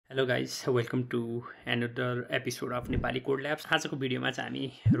Hello guys, welcome to another episode of Nepalicodelabs. आजको भिडियोमा चाहिँ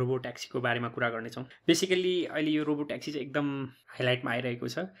हामी रोबोट्याक्सीको बारेमा कुरा गर्नेछौँ। बेसिकली अहिले यो रोबोट्याक्सी चाहिँ एकदम हाइलाइटमा आइरहेको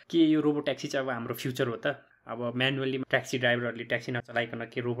छ कि यो रोबोट्याक्सी चाहिँ अब हाम्रो फ्युचर हो त। अब म्यानुअली ट्याक्सी ड्राइभरहरूले ट्याक्सी नचलाइकन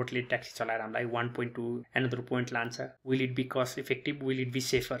के रोबोटले ट्याक्सी चलाएर हामीलाई 1 point to another point लान्छ। Will it be cost effective, will it be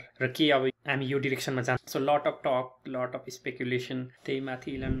safer, र के अब हामी यो डिरेक्सनमा जान्छ। So lot of talk, lot of speculation. त्यही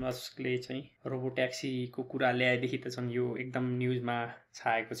माथि इलन मस्कले चाहिँ रोबोट्याक्सीको कुरा ल्याएदेखि त चाहिँ यो एकदम न्युजमा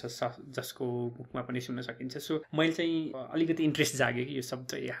छाएको छ, जसको मुखमा पनि सुन्न सकिन्छ। सो मैले चाहिँ अलिकति इन्ट्रेस्ट जाग्यो कि यो सब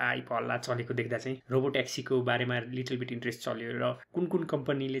चाहिँ हाइप हल्ला चलेको देख्दा चाहिँ रोबोट्याक्सीको बारेमा लिटल बिट इन्ट्रेस्ट चल्यो र कुन कुन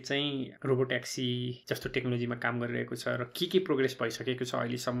कम्पनीले चाहिँ रोबोट्याक्सी जस्तो टेक्नोलोजीमा काम गरिरहेको छ र के प्रोग्रेस भइसकेको छ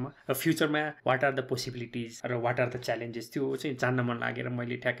अहिलेसम्म, र फ्युचरमा वाट आर द पोसिबिलिटिज र वाट आर द च्यालेन्जेस, त्यो चाहिँ जान्न मन लागेर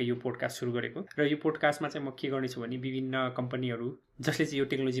मैले ठ्याक्कै यो पोडकास्ट सुरु गरेको। र यो पोडकास्टमा चाहिँ म के गर्नेछु भने विभिन्न कम्पनीहरू जसले चाहिँ यो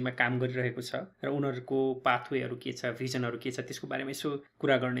टेक्नोलोजीमा काम गरिरहेको छ र उनीहरूको पाथवेहरू के छ, भिजनहरू के छ, त्यसको बारेमा यसो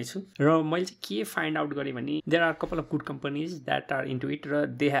कुरा गर्नेछु। र मैले चाहिँ के फाइन्ड आउट गरेँ भने there are couple of good companies that are into it र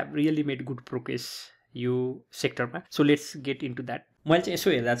they have really made good progress यो सेक्टरमा। So let's get into that. मैले चाहिँ यसो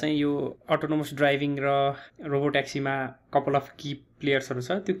हेर्दा चाहिँ यो अटोनोमस ड्राइभिङ र रोबोट्याक्सीमा कपल अफ की प्लेयर्सहरू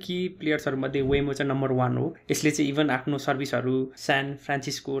छ। त्यो की प्लेयर्सहरूमध्ये वेमो चाहिँ नम्बर 1 हो। यसले चाहिँ इभन आफ्नो सर्भिसहरू सान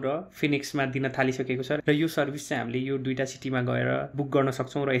फ्रान्सिस्को र फिनिक्समा दिन थालिसकेको छ र यो सर्भिस चाहिँ हामीले यो दुईटा सिटीमा गएर बुक गर्न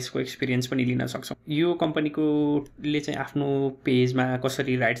सक्छौँ र यसको एक्सपिरियन्स पनि लिन सक्छौँ। यो कम्पनीकोले चाहिँ आफ्नो पेजमा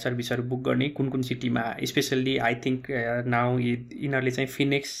कसरी राइड सर्भिसहरू बुक गर्ने, कुन कुन सिटीमा, स्पेसल्ली आई थिङ्क नाउ यिनीहरूले चाहिँ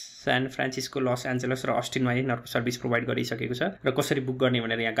Phoenix, San Francisco, Los Angeles र अस्टिनमा यिनीहरूको सर्भिस प्रोभाइड गरिसकेको छ र कसरी बुक गर्ने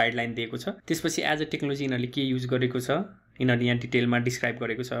भनेर यहाँ गाइडलाइन दिएको छ। त्यसपछि एज अ टेक्नोलोजी यिनीहरूले के युज गरेको छ यिनीहरूले यहाँ डिटेलमा डिस्क्राइब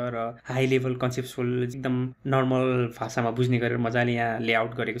गरेको छ र हाई लेभल कन्सेप्चुअल एकदम नर्मल भाषामा बुझ्ने गरेर मजाले यहाँ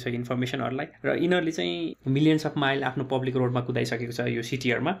लेआउट गरेको छ इन्फर्मेसनहरूलाई। र यिनीहरूले चाहिँ मिलियन्स अफ माइल आफ्नो पब्लिक रोडमा कुदाइसकेको छ यो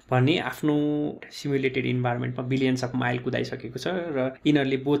सिटीहरूमा भने आफ्नो सिमुलेटेड इन्भाइरोमेन्टमा बिलियन्स अफ माइल कुदाइसकेको छ र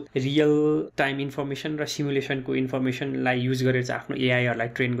यिनीहरूले बोथ रियल टाइम इन्फर्मेसन र सिमुलेसनको इन्फर्मेसनलाई युज गरेर चाहिँ आफ्नो एआईहरूलाई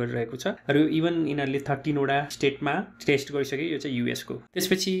ट्रेन गरिरहेको छ र इभन यिनीहरूले 13 वटा स्टेटमा टेस्ट गरिसक्यो। यो चाहिँ युएसको।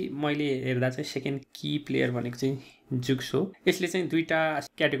 त्यसपछि मैले हेर्दा चाहिँ सेकेन्ड की प्लेयर भनेको चाहिँ जुक्स हो। यसले चाहिँ दुईटा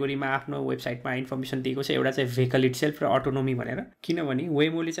क्याटेगोरीमा आफ्नो वेबसाइटमा इन्फर्मेसन दिएको छ, एउटा चाहिँ भेहिकल इटसेल्फ र अटोनोमी भनेर। किनभने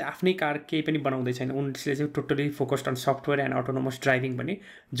वेमोले चाहिँ आफ्नै कार केही पनि बनाउँदै छैन, उनले चाहिँ totally focused on software and autonomous driving भने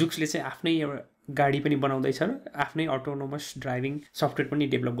जुक्सले चाहिँ आफ्नै गाडी पनि बनाउँदैछ र आफ्नै अटोनोमस ड्राइभिङ सफ्टवेयर पनि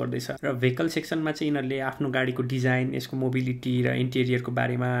डेभलप गर्दैछ। र भेहिकल सेक्सनमा चाहिँ यिनीहरूले आफ्नो गाडीको डिजाइन, यसको मोबिलिटी र इन्टेरियरको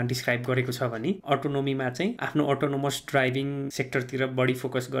बारेमा डिस्क्राइब गरेको छ भने अटोनोमीमा चाहिँ आफ्नो अटोनोमस ड्राइभिङ सेक्टरतिर बढी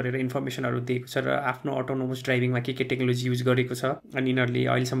फोकस गरेर इन्फर्मेसनहरू दिएको छ र आफ्नो अटोनोमस ड्राइभिङमा के टेक्नोलोजी युज गरेको छ अनि यिनीहरूले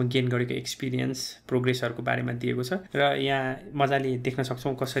अहिलेसम्म गेन गरेको एक्सपिरियन्स, प्रोग्रेसहरूको बारेमा दिएको छ। र यहाँ मजाले देख्न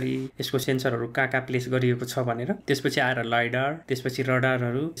सक्छौँ कसरी यसको सेन्सरहरू कहाँ प्लेस गरिएको छ भनेर। त्यसपछि आएर लाइडार, त्यसपछि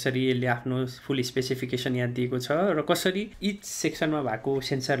रडारहरू, यसरी यसले आफ्नो फुल स्पेसिफिकेसन यहाँ दिएको छ र कसरी इच सेक्सनमा भएको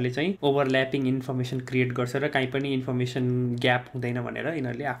सेन्सरले चाहिँ ओभरल्यापिङ इन्फर्मेसन क्रिएट गर्छ र काहीँ पनि इन्फर्मेसन ग्याप हुँदैन भनेर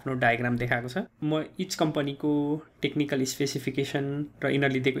यिनीहरूले आफ्नो डायग्राम देखाएको छ। म इच कम्पनीको टेक्निकल स्पेसिफिकेसन र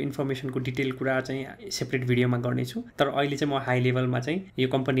यिनीहरूले दिएको इन्फर्मेसनको डिटेल कुरा चाहिँ सेपरेट भिडियोमा गर्नेछु, तर अहिले चाहिँ म हाई लेभलमा चाहिँ यो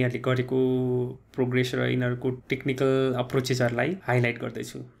कम्पनीहरूले गरेको प्रोग्रेस र यिनीहरूको टेक्निकल अप्रोचेसहरूलाई हाइलाइट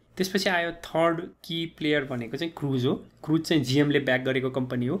गर्दैछु। त्यसपछि आयो थर्ड की प्लेयर भनेको चाहिँ क्रुज हो। क्रुज चाहिँ जिएमले ब्याक गरेको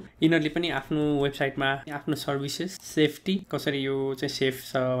कम्पनी हो। यिनीहरूले पनि आफ्नो वेबसाइटमा आफ्नो सर्भिसेस, सेफ्टी, कसरी यो चाहिँ सेफ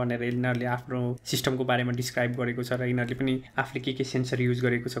छ भनेर यिनीहरूले आफ्नो सिस्टमको बारेमा डिस्क्राइब गरेको छ र यिनीहरूले पनि आफूले के सेन्सर युज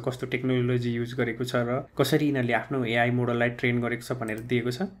गरेको छ, कस्तो टेक्नोलोजी युज गरेको छ र कसरी यिनीहरूले आफ्नो एआई मोडललाई ट्रेन गरेको छ भनेर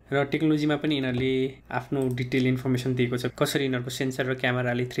दिएको छ। र टेक्नोलोजीमा पनि यिनीहरूले आफ्नो डिटेल इन्फर्मेसन दिएको छ, कसरी यिनीहरूको सेन्सर र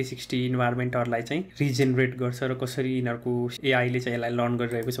क्यामेराले 360 इन्भाइरोमेन्टहरूलाई चाहिँ रिजेनेरेट गर्छ र कसरी यिनीहरूको एआईले चाहिँ यसलाई लर्न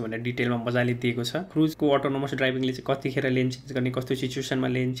गरिरहेको छ भनेर डिटेलमा मजाले दिएको छ। क्रुजको अटोनोमस ड्राइभिङले चाहिँ कतिखेर लेन चेन्ज गर्ने, कस्तो सिचुएसनमा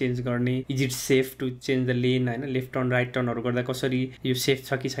लेन चेन्ज गर्ने, is it safe to change the lane, होइन, लेफ्ट टर्न राइट टर्नहरू गर्दा कसरी यो सेफ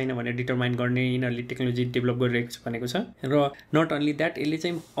छ कि छैन भनेर डिटरमाइन गर्ने यिनीहरूले टेक्नोलोजी डेभलप गरिरहेको छ भनेको छ। र नट अन्ली द्याट, यसले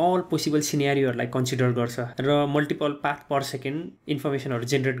चाहिँ अल पोसिबल सिनेरियोहरूलाई कन्सिडर गर्छ र multiple path per second इन्फर्मेसनहरू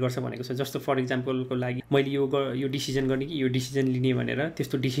generate गर्छ भनेको छ। जस्तो फर इक्जाम्पलको लागि मैले यो डिसिजन गर्ने कि यो डिसिजन लिने भनेर,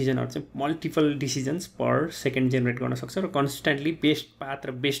 त्यस्तो डिसिजनहरू चाहिँ multiple decisions per second generate गर्न सक्छ र कन्सटेन्टली बेस्ट पाथ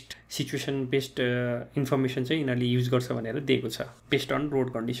र बेस्ट सिचुएसन, बेस्ट इन्फर्मेसन चाहिँ यिनीहरूले युज गर्छ भनेर दिएको छ बेस्ड अन रोड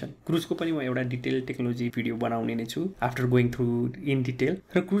कन्डिसन। क्रुजको पनि म एउटा डिटेल टेक्नोलोजी भिडियो बनाउने नै छु after going through in detail.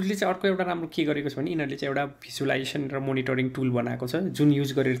 र क्रुजले चाहिँ अर्को एउटा राम्रो के गरेको छ भने यिनीहरूले चाहिँ एउटा भिजुअलाइजेसन र मोनिटरिङ टुल बनाएको छ, जुन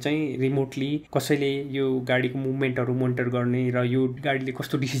युज गरेर चाहिँ रिमोटली कसैले यो गाडीको मुभमेन्टहरू मोनिटर गर्ने र यो गाडीले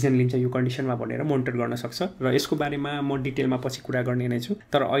कस्तो डिसिजन लिन्छ यो कन्डिसनमा भनेर मोनिटर गर्न सक्छ। र यसको बारेमा म डिटेलमा पछि कुरा गर्ने नै छु,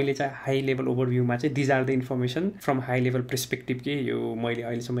 तर अहिले चाहिँ हाई लेभल ओभरभ्यूमा चाहिँ these are the information from high level perspective के यो मैले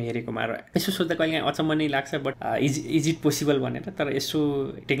अहिले अहिलेसम्म हेरेकोमा। र यसो सोच्दा कहिलेकाहीँ अचम्म नै लाग्छ, बट इज इट पोसिबल भनेर। तर यसो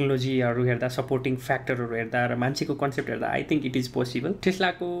टेक्नोलोजीहरू हेर्दा, सपोर्टिङ फ्याक्टरहरू हेर्दा र मान्छेको कन्सेप्ट हेर्दा I think it is possible.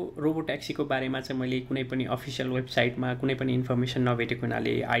 टेस्लाको रोबोट्याक्सीको बारेमा चाहिँ मैले कुनै पनि अफिसियल वेबसाइटमा कुनै पनि इन्फर्मेसन नभेटेको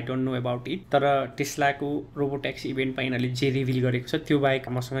हुनाले I don't know about it. तर टेस्लाको रोबोट्याक्सी इभेन्टमा यिनीहरूले जे रिभिल गरेको छ त्यो बाहेक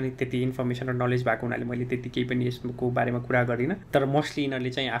मसँग नि त्यति इन्फर्मेसन र नलेज भएको हुनाले मैले त्यति केही पनि यसको बारेमा कुरा गरिनँ। तर मोस्टली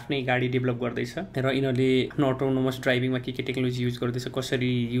यिनीहरूले चाहिँ आफ्नै गाडी डेभलप गर्दैछ र यिनीहरूले आफ्नो अटोनोमस ड्राइभिङमा के टेक्नोलोजी युज गर्दैछ,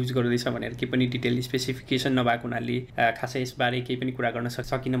 कसरी युज गर्दैछ भनेर केही पनि डिटेल स्पेसिफिकेसन नभएको हुनाले खासै यसबारे केही पनि कुरा गर्न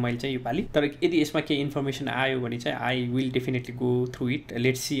सकिनँ मैले चाहिँ योपालि। तर यदि यसमा केही इन्फर्मेसन आयो भने चाहिँ I will definitely go through it.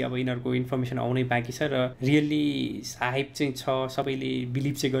 Let's see अब यिनीहरूको इन्फर्मेसन आउनै बाँकी छ र रियल्ली हाइप चाहिँ छ, सबैले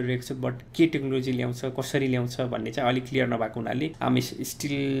बिलिभ चाहिँ गरिरहेको छ, बट के टेक्नोलोजी ल्याउँछ, कसरी ल्याउँछ भन्ने चाहिँ अलिक क्लियर नभएको हुनाले आम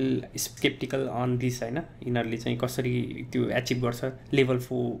स्टिल स्केप्टिकल अन दिस होइन। यिनीहरूले चाहिँ कसरी त्यो एचिभ गर्छ लेभल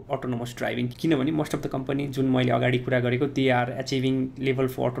 4 अटोनोमस ड्राइभिङ, किनभने मोस्ट अफ द कम्पनी जुन मैले अगाडि कुरा गरेको they are achieving level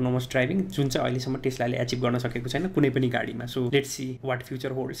 4 autonomous driving, जुन चाहिँ अहिलेसम्म टेस्लाले एचिभ गर्न सकेको छैन कुनै पनि गाडीमा। So let's see what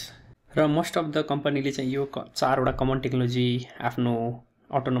future holds. र मोस्ट अफ द कम्पनीले चाहिँ यो 4वटा कमन टेक्नोलोजी आफ्नो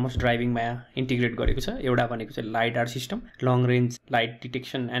अटोनोमस ड्राइभिङमा इन्टिग्रेट गरेको छ। एउटा भनेको चाहिँ lidar system, long range light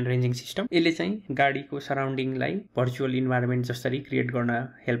detection and रेन्जिङ system. यसले चाहिँ गाडीको सराउन्डिङलाई भर्चुअल इन्भाइरोमेन्ट जसरी क्रिएट गर्न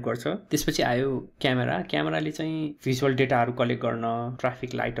हेल्प गर्छ। त्यसपछि आयो क्यामेरा। क्यामेराले चाहिँ भिजुअल डेटाहरू कलेक्ट गर्न,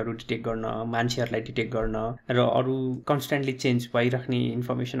 ट्राफिक लाइटहरू डिटेक्ट गर्न, मान्छेहरूलाई डिटेक्ट गर्न र अरू कन्स्ट्यान्टली चेन्ज भइराख्ने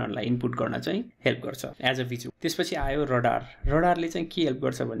इन्फर्मेसनहरूलाई इनपुट गर्न चाहिँ हेल्प गर्छ एज अ भिजु। त्यसपछि आयो रडार। रडारले चाहिँ के हेल्प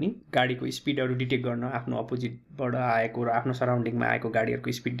गर्छ भने गाडीको स्पिडहरू डिटेक्ट गर्न, आफ्नो अपोजिटबाट आएको र आफ्नो सराउन्डिङमा आएको गाडीहरूको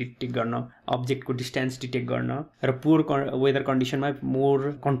स्पिड डिटेक्ट गर्न, अब्जेक्टको डिस्टेन्स डिटेक्ट गर्न र पुअर वेदर कन्डिसनमा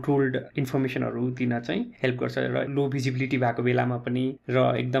मोर कन्ट्रोल्ड इन्फर्मेसनहरू दिन चाहिँ हेल्प गर्छ। र लो भिजिबिलिटी भएको बेलामा पनि र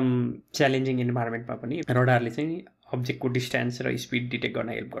एकदम च्यालेन्जिङ इन्भाइरोमेन्टमा पनि रडारले चाहिँ अब्जेक्टको डिस्टेन्स र स्पिड डिटेक्ट गर्न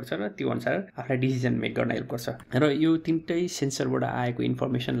हेल्प गर्छ र त्यो अनुसार आफूलाई डिसिजन मेक गर्न हेल्प गर्छ। र यो तिनटै सेन्सरबाट आएको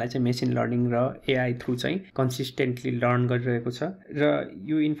इन्फर्मेसनलाई चाहिँ मेसिन लर्निङ र एआई थ्रु चाहिँ कन्सिस्टेन्टली लर्न गरिरहेको छ। र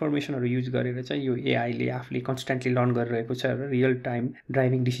यो इन्फर्मेसनहरू युज गरेर चाहिँ यो एआईले आफूले कन्स्ट्यान्टली लर्न गरिरहेको छ र रियल टाइम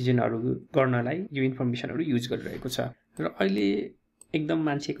ड्राइभिङ डिसिजनहरू गर्नलाई यो इन्फर्मेसनहरू युज गरिरहेको छ। र अहिले एकदम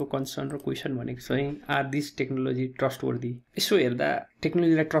मान्छेको कन्सर्न र क्वेसन भनेको चाहिँ आर दिस टेक्नोलोजी ट्रस्टवर्दी। यसो हेर्दा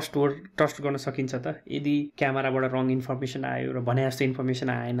टेक्नोलोजीलाई ट्रस्ट गर्न सकिन्छ त? यदि क्यामेराबाट रङ इन्फर्मेसन आयो र भने जस्तो इन्फर्मेसन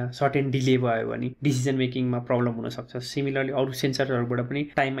आएन, सर्टेन डिले भयो भने डिसिजन मेकिङमा प्रब्लम हुनसक्छ। सिमिलरली अरू सेन्सरहरूबाट पनि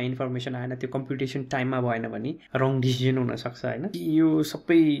टाइममा इन्फर्मेसन आएन, त्यो कम्प्युटेसन टाइममा भएन भने रङ डिसिजन हुनसक्छ होइन। यो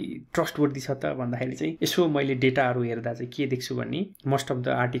सबै ट्रस्टवर्दी छ त भन्दाखेरि चाहिँ यसो मैले डेटाहरू हेर्दा चाहिँ के देख्छु भने मोस्ट अफ द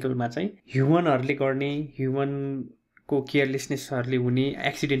आर्टिकलमा चाहिँ ह्युमनहरूले गर्ने, ह्युमन को केयरलेसनेसहरूले हुने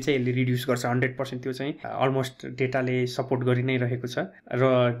एक्सिडेन्ट चाहिँ यसले रिड्युस गर्छ 100%। त्यो चाहिँ अलमोस्ट डेटाले सपोर्ट गरि नै रहेको छ।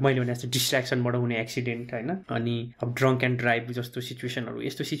 र मैले भने जस्तो डिस्ट्र्याक्सनबाट हुने एक्सिडेन्ट होइन, अनि अब ड्रङ्क एन्ड ड्राइभ जस्तो सिचुएसनहरू,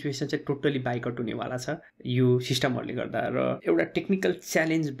 यस्तो सिचुएसन चाहिँ टोटली बाइकआउट हुनेवाला छ यो सिस्टमहरूले गर्दा। र एउटा टेक्निकल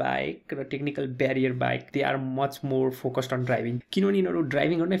च्यालेन्ज बाइक र technical barrier bike they are much more focused on driving, किनभने यिनीहरू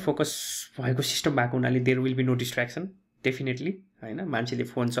ड्राइभिङहरू नै फोकस भएको सिस्टम भएको हुनाले there will be no distraction definitely होइन। मान्छेले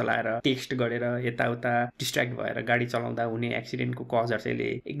फोन चलाएर टेक्स्ट गरेर यताउता डिस्ट्र्याक्ट भएर गाडी चलाउँदा हुने एक्सिडेन्टको कजहरू चाहिँ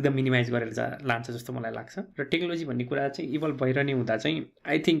यसले एकदम मिनिमाइज गरेर लान्छ जस्तो मलाई लाग्छ। र टेक्नोलोजी भन्ने कुरा चाहिँ इभल्भ भइरहने हुँदा चाहिँ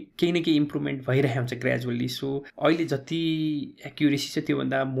आई थिङ्क केही न केही इम्प्रुभमेन्ट भइरहेको हुन्छ ग्रेजुअली। सो अहिले जति एक्युरेसी छ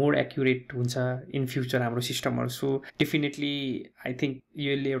त्योभन्दा मोर एक्युरेट हुन्छ इन फ्युचर हाम्रो सिस्टमहरू। सो डेफिनेटली आई थिङ्क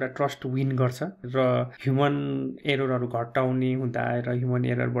यसले एउटा ट्रस्ट विन गर्छ र ह्युमन एररहरू घटाउने हुँदा र ह्युमन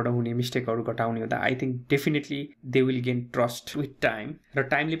एररबाट हुने मिस्टेकहरू घटाउने हुँदा I think definitely they will gain trust with time. र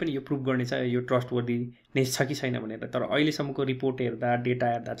टाइमले पनि यो प्रुभ गर्नेछ यो ट्रस्टवर्दीनेस छ कि छैन भनेर। तर अहिलेसम्मको रिपोर्ट हेर्दा,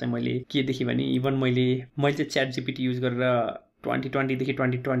 डेटा हेर्दा चाहिँ मैले के देखेँ भने इभन मैले चाहिँ च्याट जिपिटी युज गरेर 2020देखि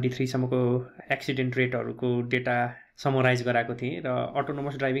 2023सम्मको एक्सिडेन्ट रेटहरूको डेटा समराइज गराएको थिएँ र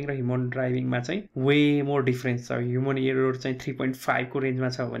अटोनोमस ड्राइभिङ र ह्युमन ड्राइभिङमा चाहिँ वे मोर डिफरेन्स छ। ह्युमन एरर चाहिँ 3.5 को रेन्जमा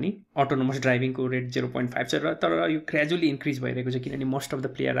छ भने अटोनोमस ड्राइभिङको रेट 0.5 छ। र तर यो ग्रेजुअली इन्क्रिज भइरहेको छ किनभने most of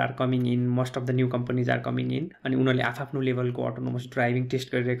the player are coming in, most of the new companies are coming in, अनि उनीहरूले आफ्नो लेभलको अटोनोमस ड्राइभिङ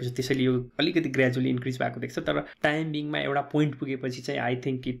टेस्ट गरिरहेको छ। त्यसैले यो अलिकति ग्रेजुअली इन्क्रिज भएको देख्छ। तर टाइम बिङमा एउटा पोइन्ट पुगेपछि चाहिँ I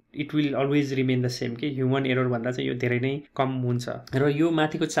think it will always remain the same कि ह्युमन एरर भन्दा चाहिँ यो धेरै नै कम हुन्छ। र यो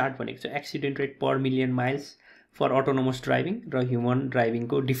माथिको चार्ट भनेको चाहिँ accident rate per million miles for autonomous driving र ह्युमन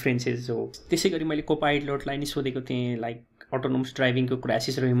ड्राइभिङको डिफ्रेन्सेस हो। त्यसै गरी मैले कोपाइलटलाई नि सोधेको थिएँ लाइक अटोनोमस ड्राइभिङको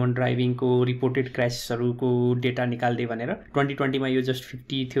क्राइसिस र ह्युमन ड्राइभिङको रिपोर्टेड क्राइसिसहरूको डेटा निकाल्दै भनेर। 2020मा यो जस्ट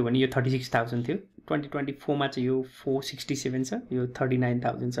 50 थियो भने यो 36,000 थियो। 2024मा चाहिँ यो 467 छ, यो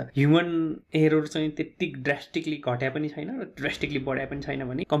 39,000 छ। ह्युमन एरर चाहिँ त्यति ड्रास्टिकली घट्या पनि छैन र ड्रास्टिकली बढ्या पनि छैन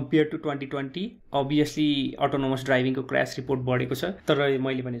भने compare to 2020 obviously autonomous ड्राइभिङको crash report बढेको छ। तर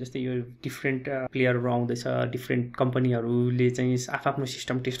मैले भने जस्तै यो डिफ्रेन्ट प्लेयरहरू आउँदैछ, डिफ्रेन्ट कम्पनीहरूले चाहिँ आफ्नो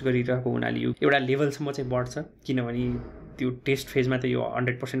सिस्टम टेस्ट गरिरहेको हुनाले यो एउटा लेभलसम्म चाहिँ बढ्छ किनभने त्यो टेस्ट फेजमा त यो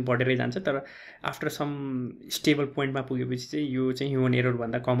 100% बढेरै जान्छ, तर आफ्टर सम स्टेबल पोइन्टमा पुगेपछि चाहिँ यो चाहिँ ह्युमन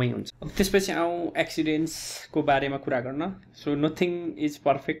एररभन्दा कमै हुन्छ। अब त्यसपछि आउँ एक्सिडेन्ट्सको बारेमा कुरा गर्न। सो नथिङ इज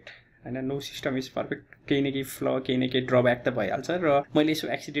पर्फेक्ट होइन, नो सिस्टम इज पर्फेक्ट, केही न केही फ्ल केही न केही ड्रब्याक त भइहाल्छ। र मैले यसो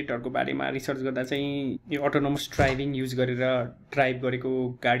एक्सिडेन्टहरूको बारेमा रिसर्च गर्दा चाहिँ यो अटोनोमस ड्राइभिङ युज गरेर ड्राइभ गरेको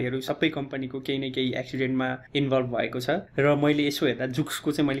गाडीहरू सबै कम्पनीको केही न केही एक्सिडेन्टमा इन्भल्भ भएको छ। र मैले यसो हेर्दा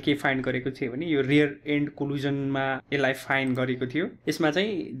जुक्सको चाहिँ मैले के फाइन्ड गरेको थिएँ भने यो रियर एन्ड कोलुजनमा यसलाई फाइन गरेको थियो। यसमा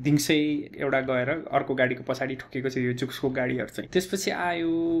चाहिँ दिउँसै एउटा गएर अर्को गाडीको पछाडि ठोकेको छ यो जुक्सको गाडीहरू चाहिँ। त्यसपछि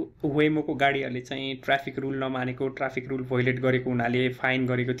आयो वेमोको गाडीहरूले चाहिँ ट्राफिक रुल नमानेको, ट्राफिक रुल भोइलेट गरेको हुनाले फाइन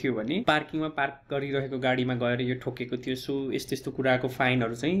गरेको थियो भने पार्किङमा पार्क गरिरहेको गाडीमा गएर यो ठोकेको थियो। सो यस्तो यस्तो कुराको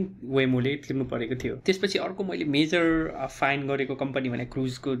फाइनहरू चाहिँ वेमोले तिर्नु परेको थियो। त्यसपछि अर्को मैले मेजर फाइन गरेको कम्पनी भने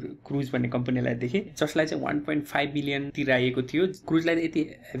क्रुज भन्ने कम्पनीलाई देखेँ, जसलाई चाहिँ 1.5 बिलियन तिराइएको थियो। क्रुजलाई यति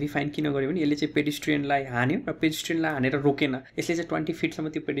हेभी फाइन किन गर्यो भने यसले चाहिँ पेडिस्ट्रियनलाई हान्यो र पेडिस्ट्रियनलाई हानेर रोकेन, यसले चाहिँ 20 फिटसम्म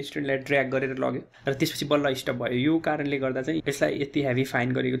त्यो पेडिस्ट्रियनलाई ड्र्याग गरेर लग्यो र त्यसपछि बल्ल स्टप भयो। यो कारणले गर्दा चाहिँ यसलाई यति हेभी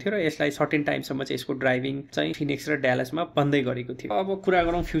फाइन गरेको थियो र यसलाई सर्टेन टाइमसम्म चाहिँ यसको ड्राइभिङ चाहिँ फिनिक्स र ड्यालसमा बन्दै गरेको थियो। अब कुरा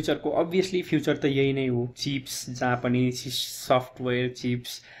गरौँ फ्युचरको। अभियसली फ्युचर त यही नै हो, चिप्स, जहाँ पनि सफ्टवेयर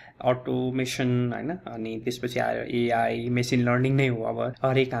चिप्स, अटोमेसन होइन, अनि त्यसपछि आयो एआई, मेसिन लर्निङ नै हो। अब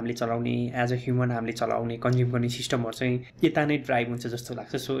हरेक हामीले चलाउने एज अ ह्युमन हामीले चलाउने कन्ज्युम गर्ने सिस्टमहरू चाहिँ यता नै ड्राइभ हुन्छ जस्तो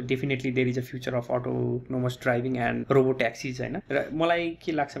लाग्छ। So definitely there is a future of autonomous driving and रोबोट्याक्सिज होइन। र मलाई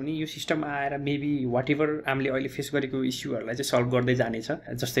के लाग्छ भने यो सिस्टम आएर मेबी वाट एभर हामीले अहिले फेस गरेको इस्युहरूलाई चाहिँ सल्भ गर्दै जानेछ,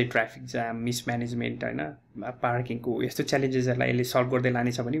 जस्तै ट्राफिक जाम, मिसम्यानेजमेन्ट होइन, पार्किङको यस्तो च्यालेन्जेसहरूलाई यसले सल्भ गर्दै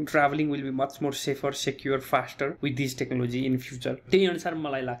लानेछ भने travelling will be much more safer, secure, faster with this technology in future. त्यही अनुसार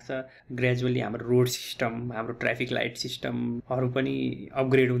मलाई लाग्छ ग्रेजुअली हाम्रो रोड सिस्टम, हाम्रो ट्राफिक लाइट सिस्टमहरू पनि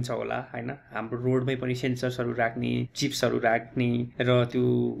अपग्रेड हुन्छ होला होइन। हाम्रो रोडमै पनि सेन्सर्सहरू राख्ने, चिप्सहरू राख्ने र त्यो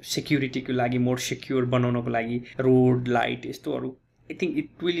सेक्युरिटीको लागि मोर सेक्योर बनाउनको लागि रोड लाइट यस्तोहरू I think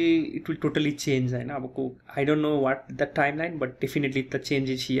it will totally change होइन। अबको I don't know what the time line, but definitely the change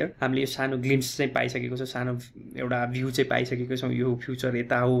is here. हामीले यो सानो ग्लिम्स चाहिँ पाइसकेको छ, सानो एउटा भ्यू चाहिँ पाइसकेको छौँ यो फ्युचर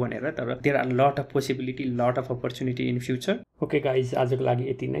यता हो भनेर। तर there are lot of possibility, lot of opportunity in future. Okay guys, आजको लागि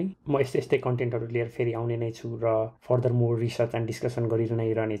यति नै। म यस्तै कन्टेन्टहरू लिएर फेरि आउने नै छु र further more research and discussion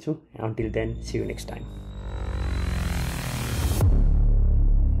गरिरहने छु। Until then, C you next time.